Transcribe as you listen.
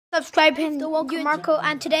Subscribe him to Welcome Marco,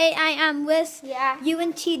 and today I am with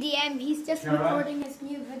UNTDM. He's just recording his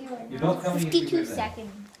new video right now. 52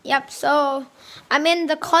 seconds. Yep, so I'm in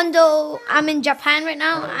the condo. I'm in Japan right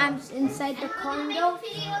now. I'm inside the condo.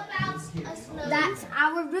 That's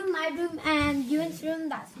our room, my room, and Ewan's room.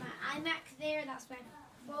 That's my iMac there. That's my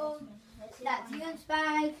phone. That's Ewan's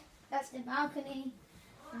bag. That's the balcony.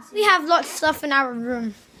 We have lots of stuff in our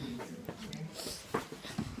room.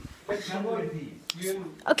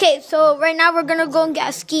 Okay, so right now we're gonna go and get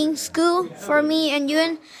a skiing school for me and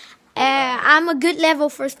Ewan. I'm a good level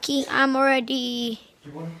for skiing. I'm already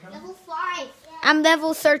level 5. I'm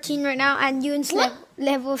level 13 right now, and Ewan's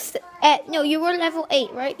level. No, you were level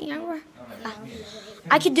 8, right? You were.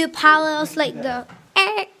 I could do parallels like the.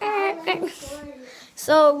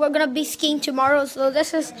 So we're gonna be skiing tomorrow. So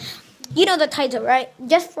this is, you know the title, right?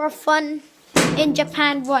 Just for fun in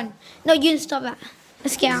Japan 1. No, you didn't stop that.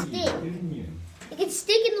 Let's get out. It can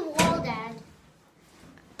stick in the wall, Dad.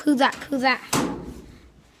 Poo that.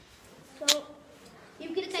 So, you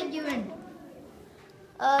can send Ewan.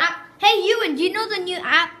 Hey Ewan, do you know the new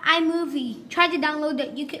app, iMovie? Try to download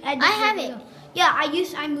it. You can edit. I have it. Yeah, I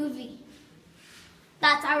use iMovie.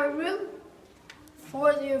 That's our room.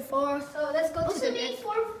 404. So let's go to the bed.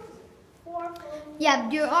 4. Yeah,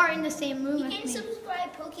 you are in the same room You as can me.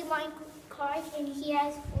 subscribe Pokemon Card, and he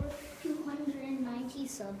has 290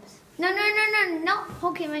 subs. No, not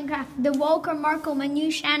Pokemon Craft. The Walker Marco, my new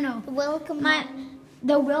channel. Welcome.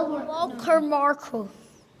 The Walker Marco.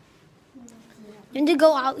 You want to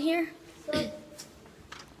go out here? So,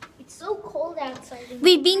 it's so cold outside.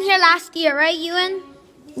 We've been here last year, right, Ewan?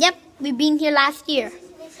 Yep, we've been here last year.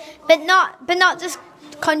 But not this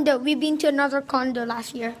condo. We've been to another condo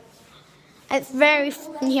last year. It's very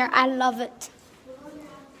fun here. I love it.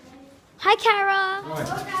 Hi, Kara. Go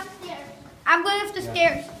downstairs. I'm going up the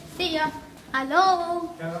stairs. See ya.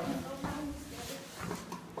 Hello.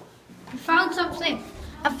 I found something.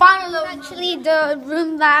 I found a little. Actually, the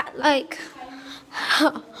room that I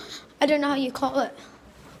don't know how you call it.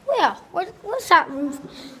 Yeah, what's that room?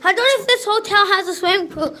 I don't know if this hotel has a swimming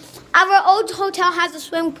pool. Our old hotel has a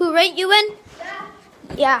swimming pool, right, Ewan?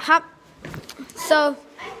 Yeah. So.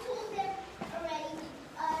 I told them already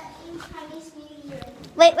in Chinese New Year.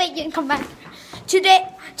 Wait, you can come back.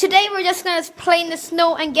 Today we're just gonna play in the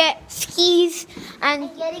snow and get skis and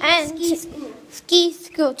ski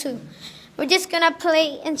school too. We're just gonna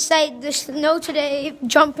play inside the snow today,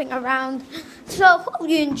 jumping around. So hope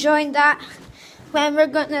you enjoyed that. When we're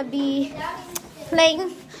gonna be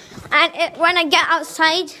playing, and when I get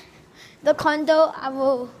outside the condo, I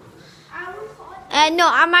will. No,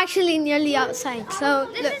 I'm actually nearly outside. So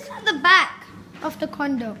this is at the back of the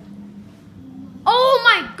condo. Oh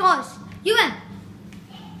my gosh, Ewan!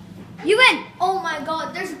 Oh my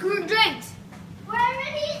God, there's good drinks. We're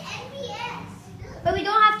already in NBS. But we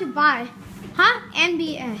don't have to buy. Huh?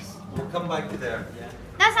 NBS. We'll come back to there.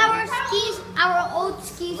 That's our skis, our old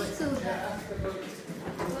ski school.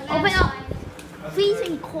 Open up.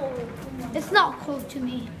 Freezing cold. It's not cold to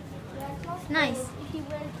me. It's nice.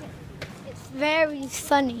 It's very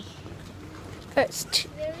sunny. It's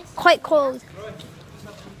quite cold.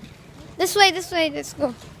 This way, let's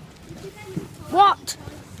go. What?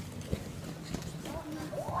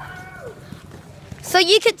 So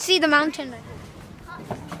you could see the mountain.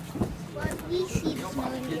 But we see the snow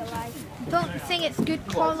in real life. Don't think it's good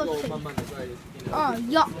quality. Oh,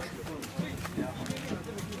 yuck.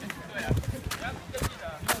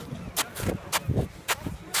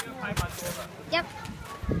 Yep.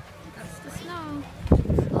 That's the snow.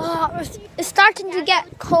 Oh, it's starting to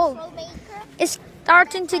get cold. It's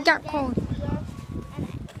starting to get cold.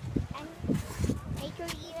 Make your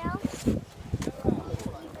email.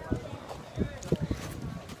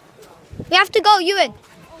 We have to go, Ewan.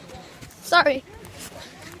 Sorry.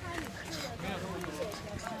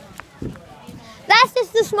 That's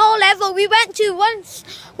just the snow level. We went to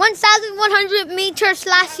 1,100 meters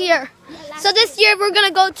last year. So this year we're going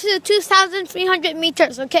to go to 2,300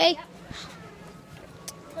 meters, okay?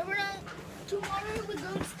 So tomorrow we're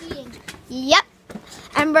going skiing. Yep.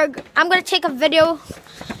 And I'm going to take a video.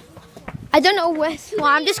 I don't know which one.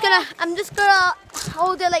 I'm just gonna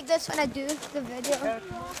hold it like this when I do the video.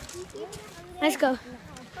 Let's go.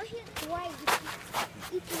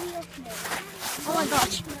 Oh my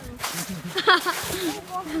gosh.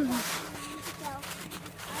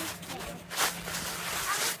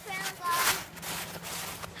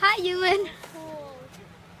 Hi, Ewan.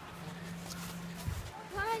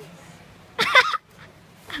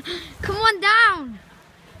 Come on down.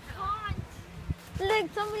 Look,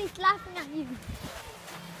 somebody's laughing at you.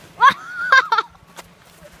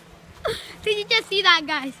 Did you just see that? that,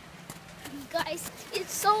 guys. Guys,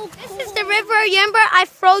 it's so cool. This is the river. Remember, I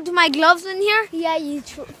throwed my gloves in here. Yeah, you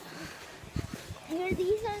true. Here,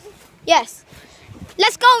 these are the... Yes.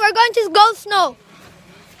 Let's go. We're going to go snow.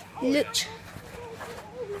 Look.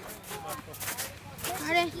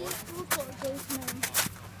 Are they?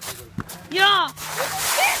 Yeah.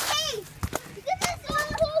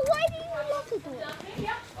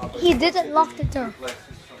 He didn't lock the door.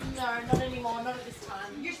 No, not anymore. Not at this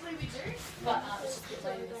time. Usually we do, but it's just a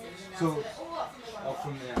later decision now. So, off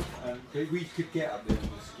from there, but we could get up there and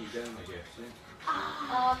ski down, I guess.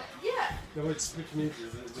 Yeah. No, it's the community.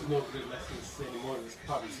 There's no group lessons anymore. It's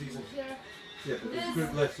part of the season. Yeah, but there's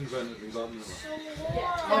group lessons aren't in London.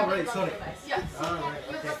 Oh, right, sorry. Yeah. Oh, right,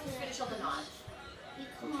 We're okay. going to finish on the 9th.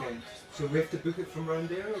 Okay. So we have to book it from around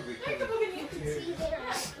there, or we can...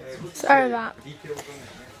 what's Sorry the about. details on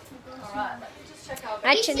it? Alright, let me just check out.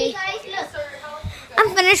 Actually, guys, look. So, how long have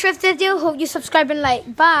you I'm finished with the video. Hope you subscribe and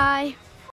like. Bye.